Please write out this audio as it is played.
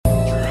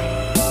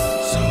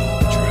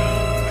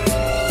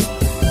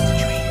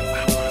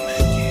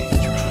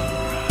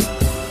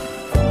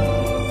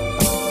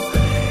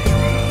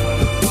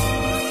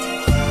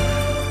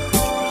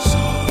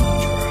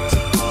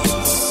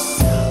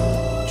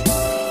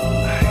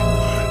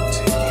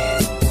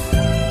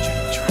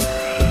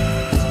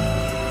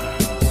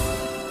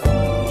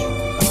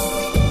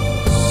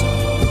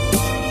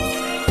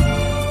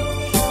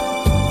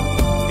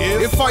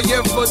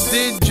never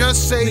did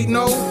just say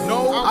no.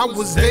 I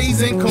was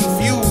dazed and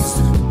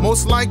confused,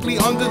 most likely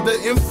under the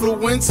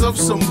influence of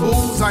some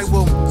booze. I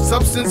will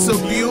substance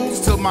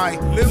abuse till my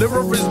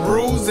liver is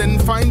bruised,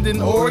 and find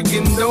an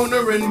organ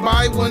donor and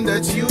buy one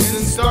that's used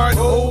and start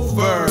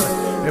over.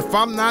 If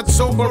I'm not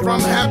sober,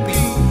 I'm happy.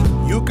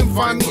 You can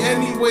find me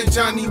anywhere,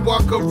 Johnny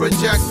Walker or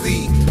Jack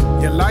Lee.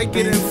 You like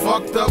it and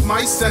fucked up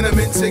my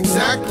sentiments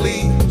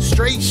exactly.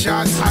 Straight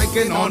shots,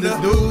 hiking on the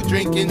dude,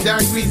 drinking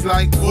daiquiris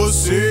like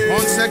pussy. On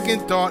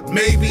second thought,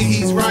 maybe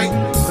he's right,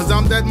 cause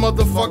I'm that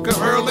motherfucker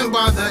Earlin'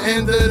 by the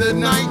end of the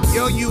night.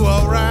 Yo, you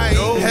alright?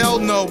 Hell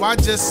no, I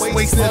just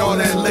wasted all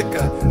that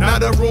liquor. Now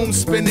the room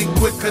spinning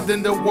quicker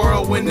than the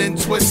whirlwind and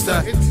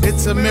twister.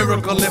 It's a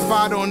miracle if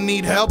I don't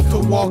need help to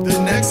walk the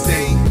next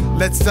day.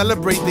 Let's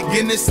celebrate the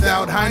Guinness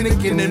Stout,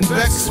 Heineken and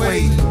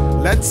Becksway.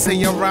 Let's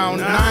say around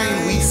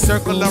 9, we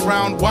circle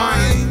around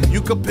wine.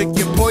 You could pick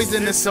your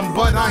poison and some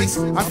Bud Ice.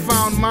 I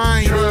found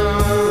mine.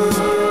 Drunk,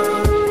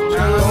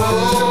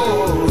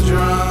 oh,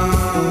 drunk.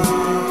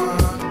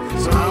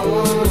 So I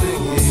wanna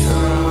get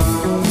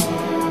drunk.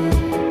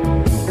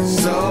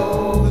 So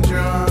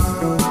drunk,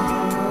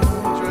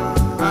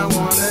 drunk. I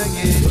wanna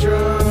get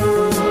drunk.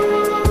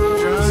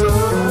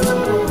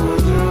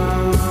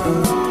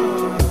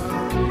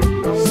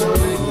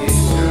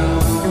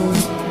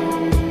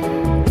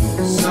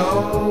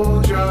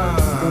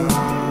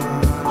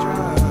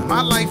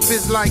 My life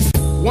is like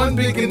one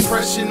big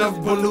impression of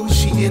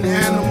Belushi in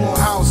Animal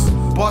House.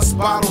 Bust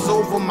bottles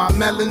over my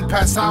melon,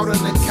 pass out on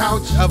the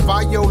couch. A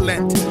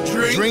violent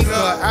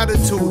drinker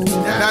attitude,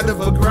 that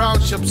of a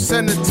grouch.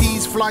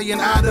 Obscenities flying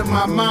out of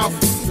my mouth.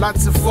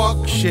 Lots of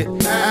fuck shit,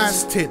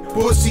 ass tit,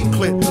 pussy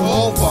clit,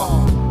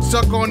 vulva.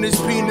 Suck on his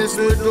penis,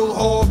 little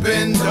whore,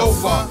 bend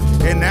over.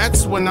 And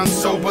that's when I'm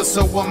sober,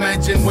 so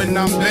imagine when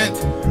I'm bent.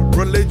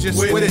 Religious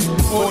with it,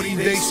 40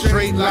 days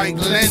straight like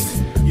Lent.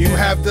 You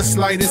have the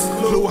slightest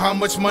clue how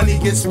much money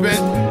gets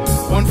spent.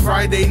 One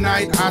Friday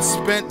night I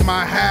spent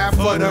my half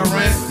of the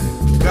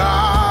rent.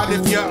 God,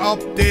 if you're up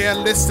there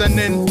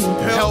listening,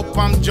 help,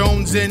 I'm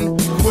jonesing,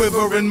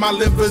 quivering, my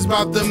liver's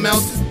about to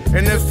melt.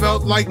 And it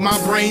felt like my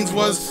brains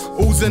was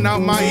oozing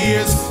out my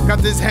ears. Got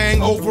this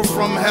hangover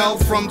from hell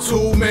from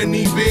too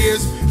many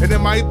beers. And it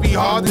might be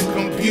hard to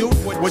compute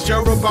what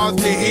you're about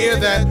to hear,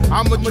 that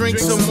I'ma drink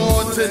some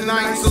more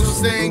tonight, so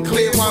staying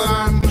clear while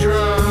I'm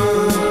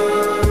drunk.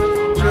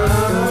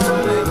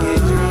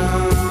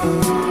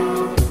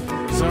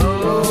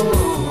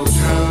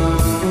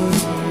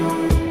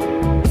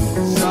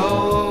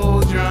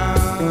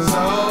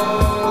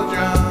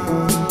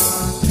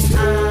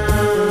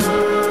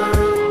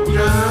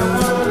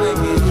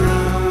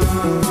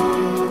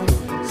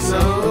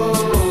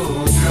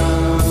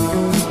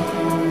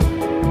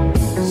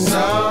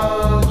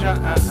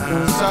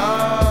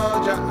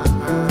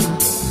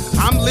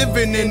 I'm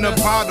living in a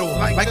bottle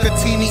like a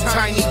teeny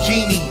tiny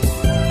genie.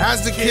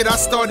 As a kid I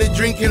started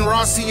drinking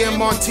Rossi and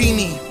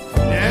Martini.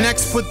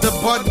 Next put the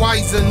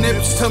Budweiser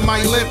nips to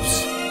my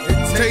lips.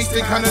 It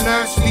tasted kinda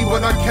nasty,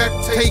 but I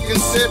kept taking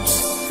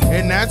sips.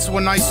 And that's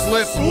when I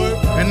slipped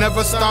and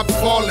never stopped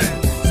falling.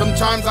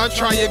 Sometimes I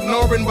try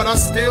ignoring, but I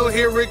still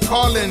hear it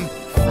calling.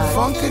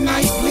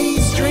 Funkanite,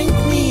 please drink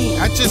me.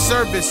 At your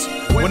service.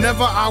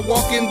 Whenever I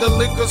walk in the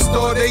liquor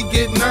store, they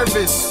get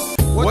nervous.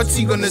 What's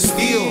he gonna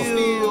steal?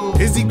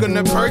 Is he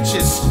gonna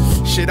purchase?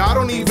 Shit, I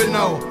don't even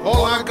know.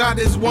 All I got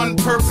is one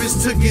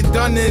purpose, to get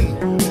done in.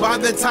 By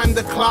the time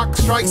the clock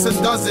strikes a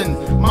dozen,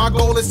 my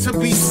goal is to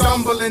be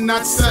stumbling,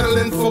 not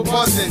settling for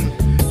buzzing.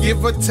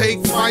 Give or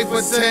take 5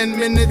 or 10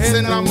 minutes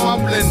and I'm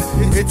mumbling.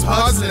 It's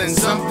puzzling,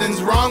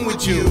 something's wrong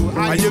with you.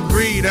 I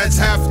agree, that's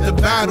half the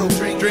battle.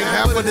 Drink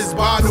half of this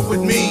bottle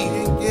with me.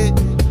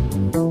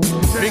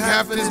 Drink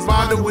half of this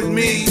bottle with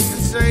me.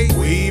 Say,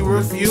 we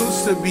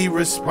refuse to be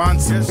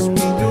responsive. Yes, we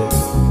do.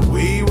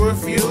 We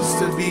refuse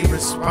to be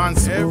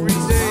responsive. Every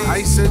day.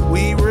 I said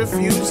we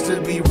refuse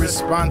to be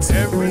responsive.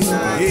 Every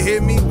night. You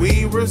hear me?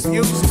 We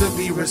refuse to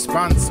be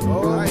responsive.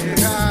 Oh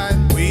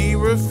God. We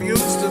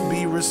refuse to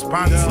be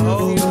responsive.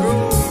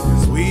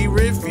 We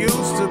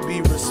refuse to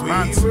be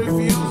responsive.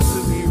 We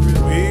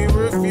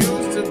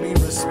refuse to be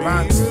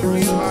responsive.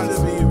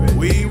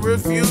 We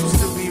refuse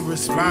to be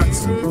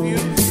responsive.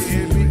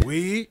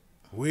 We